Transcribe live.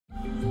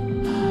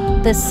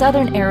The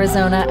Southern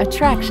Arizona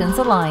Attractions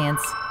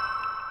Alliance.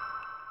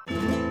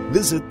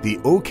 Visit the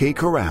OK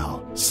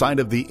Corral, site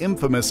of the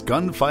infamous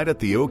gunfight at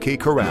the OK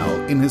Corral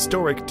in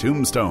historic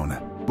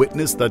Tombstone.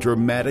 Witness the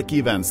dramatic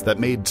events that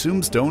made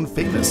Tombstone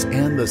famous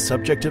and the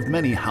subject of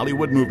many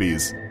Hollywood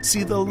movies.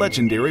 See the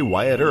legendary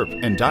Wyatt Earp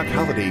and Doc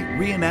Holliday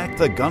reenact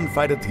the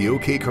gunfight at the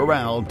OK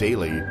Corral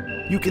daily.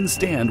 You can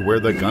stand where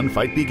the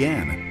gunfight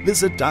began,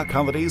 visit Doc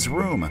Holliday's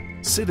room,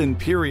 sit in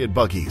period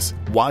buggies,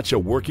 watch a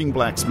working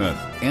blacksmith,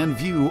 and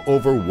view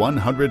over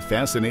 100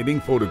 fascinating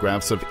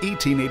photographs of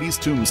 1880s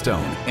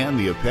Tombstone and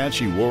the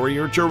Apache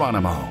warrior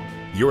Geronimo.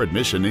 Your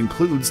admission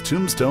includes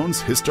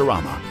Tombstone's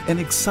Historama, an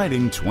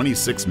exciting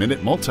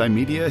 26-minute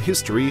multimedia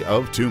history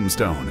of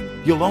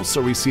Tombstone. You'll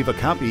also receive a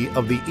copy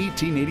of the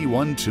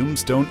 1881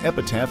 Tombstone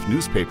Epitaph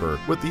newspaper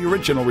with the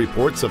original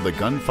reports of the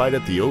gunfight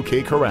at the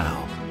OK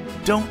Corral.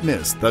 Don't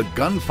miss the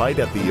gunfight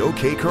at the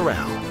OK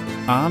Corral.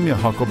 I'm your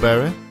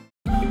Huckleberry.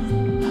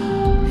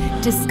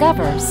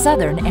 Discover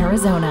Southern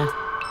Arizona.